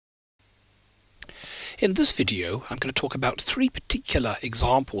In this video, I'm going to talk about three particular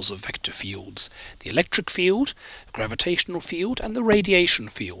examples of vector fields: the electric field, the gravitational field, and the radiation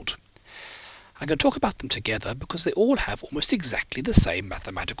field. I'm going to talk about them together because they all have almost exactly the same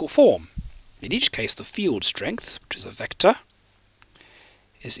mathematical form. In each case, the field strength, which is a vector,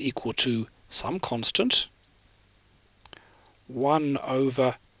 is equal to some constant 1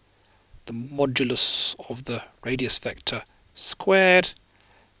 over the modulus of the radius vector squared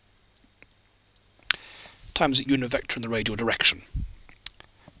times the unit vector in the radial direction.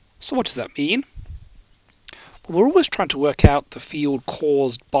 So what does that mean? Well, we're always trying to work out the field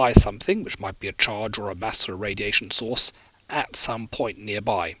caused by something, which might be a charge or a mass or a radiation source, at some point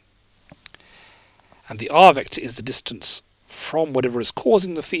nearby. And the r vector is the distance from whatever is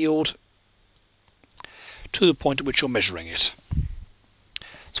causing the field to the point at which you're measuring it.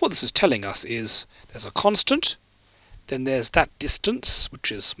 So what this is telling us is there's a constant, then there's that distance,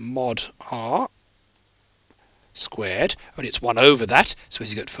 which is mod r squared, only it's 1 over that, so as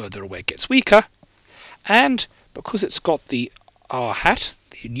you get further away it gets weaker, and because it's got the r hat,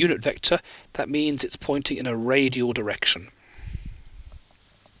 the unit vector, that means it's pointing in a radial direction.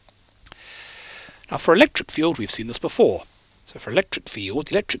 Now for electric field we've seen this before. So for electric field,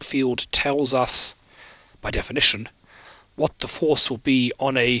 the electric field tells us by definition what the force will be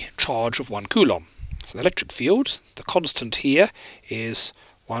on a charge of 1 coulomb. So the electric field, the constant here is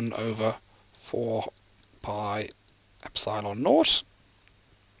 1 over 4 pi epsilon naught,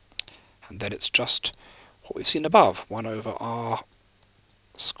 and then it's just what we've seen above, 1 over r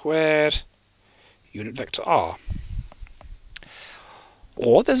squared unit vector r.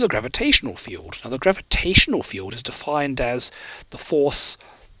 Or there's a gravitational field. Now the gravitational field is defined as the force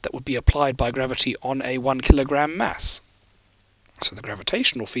that would be applied by gravity on a 1 kilogram mass. So the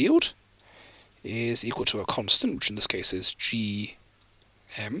gravitational field is equal to a constant, which in this case is gm.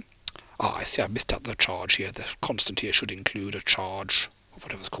 I see I missed out the charge here. The constant here should include a charge of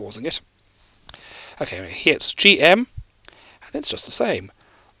whatever's causing it. Okay, here it's gm, and it's just the same.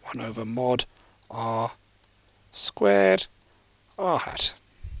 1 over mod r squared r hat.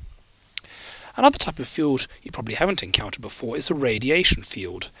 Another type of field you probably haven't encountered before is a radiation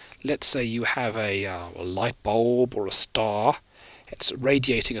field. Let's say you have a light bulb or a star. It's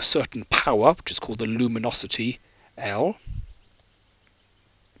radiating a certain power, which is called the luminosity L.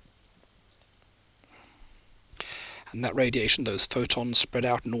 And that radiation, those photons spread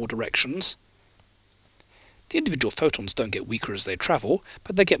out in all directions. The individual photons don't get weaker as they travel,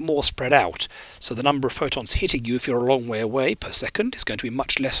 but they get more spread out. So the number of photons hitting you if you're a long way away per second is going to be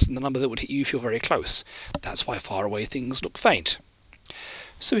much less than the number that would hit you if you're very close. That's why far away things look faint.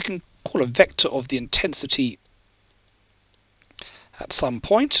 So we can call a vector of the intensity at some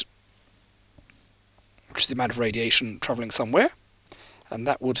point, which is the amount of radiation travelling somewhere, and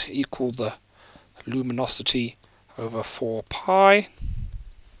that would equal the luminosity over 4 pi,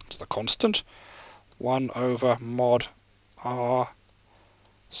 it's the constant, 1 over mod r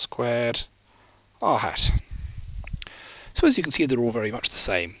squared r hat. So as you can see, they're all very much the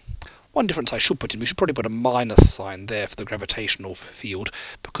same. One difference I should put in, we should probably put a minus sign there for the gravitational field,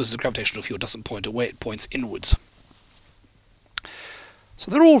 because the gravitational field doesn't point away, it points inwards.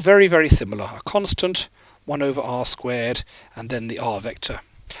 So they're all very, very similar. A constant, 1 over r squared, and then the r vector.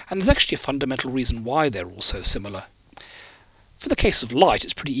 And there's actually a fundamental reason why they're all so similar. For the case of light,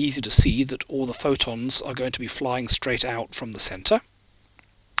 it's pretty easy to see that all the photons are going to be flying straight out from the center.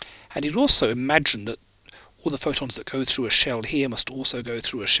 And you'd also imagine that all the photons that go through a shell here must also go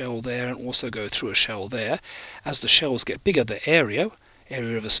through a shell there and also go through a shell there. As the shells get bigger, the area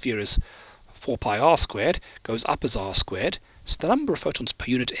of a sphere is 4 pi r squared, goes up as r squared, so the number of photons per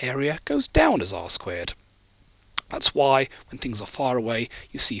unit area goes down as r squared. That's why when things are far away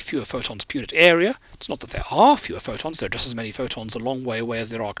you see fewer photons per unit area. It's not that there are fewer photons, there are just as many photons a long way away as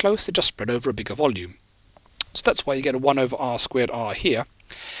there are close, they're just spread over a bigger volume. So that's why you get a 1 over r squared r here.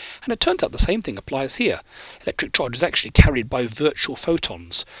 And it turns out the same thing applies here. Electric charge is actually carried by virtual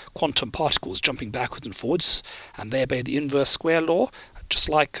photons, quantum particles jumping backwards and forwards, and they obey the inverse square law, just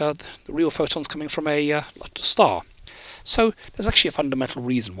like the real photons coming from a star. So there's actually a fundamental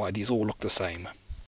reason why these all look the same.